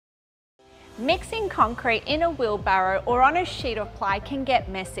Mixing concrete in a wheelbarrow or on a sheet of ply can get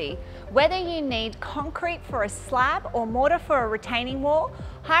messy. Whether you need concrete for a slab or mortar for a retaining wall,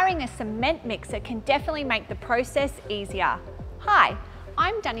 hiring a cement mixer can definitely make the process easier. Hi,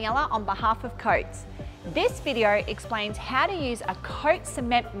 I'm Daniela on behalf of Coates. This video explains how to use a Coates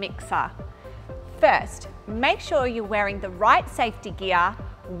cement mixer. First, make sure you're wearing the right safety gear.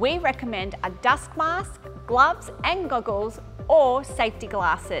 We recommend a dust mask, gloves and goggles, or safety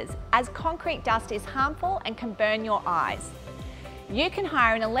glasses, as concrete dust is harmful and can burn your eyes. You can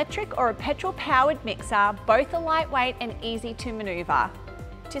hire an electric or a petrol-powered mixer, both are lightweight and easy to maneuver.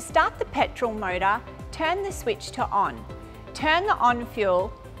 To start the petrol motor, turn the switch to on. Turn the on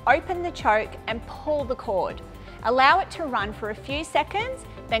fuel, open the choke and pull the cord. Allow it to run for a few seconds,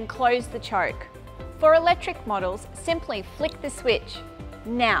 then close the choke. For electric models, simply flick the switch.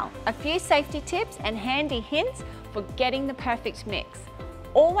 Now, a few safety tips and handy hints for getting the perfect mix.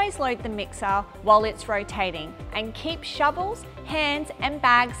 Always load the mixer while it's rotating and keep shovels, hands and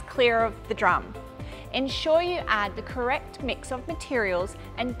bags clear of the drum. Ensure you add the correct mix of materials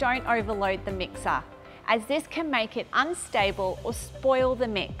and don't overload the mixer, as this can make it unstable or spoil the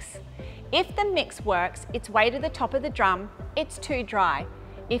mix. If the mix works its way to the top of the drum, it's too dry.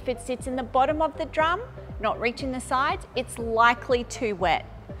 If it sits in the bottom of the drum, not reaching the sides, it's likely too wet.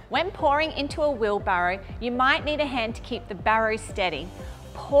 When pouring into a wheelbarrow, you might need a hand to keep the barrow steady.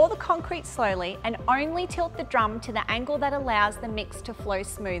 Pour the concrete slowly and only tilt the drum to the angle that allows the mix to flow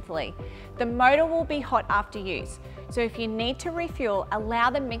smoothly. The motor will be hot after use, so if you need to refuel, allow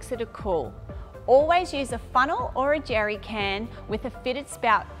the mixer to cool. Always use a funnel or a jerry can with a fitted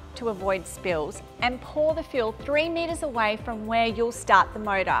spout to avoid spills, and pour the fuel 3 meters away from where you'll start the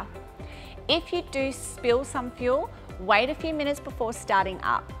motor. If you do spill some fuel, wait a few minutes before starting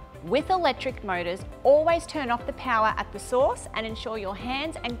up. With electric motors, always turn off the power at the source and ensure your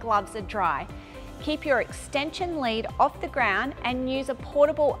hands and gloves are dry. Keep your extension lead off the ground and use a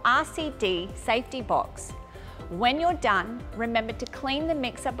portable RCD safety box. When you're done, remember to clean the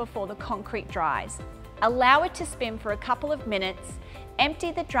mixer before the concrete dries. Allow it to spin for a couple of minutes,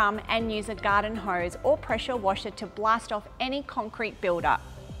 empty the drum and use a garden hose or pressure washer to blast off any concrete buildup.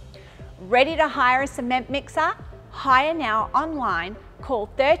 Ready to hire a cement mixer? Hire now online, call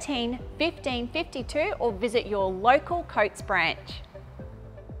 13 15 52 or visit your local Coates branch.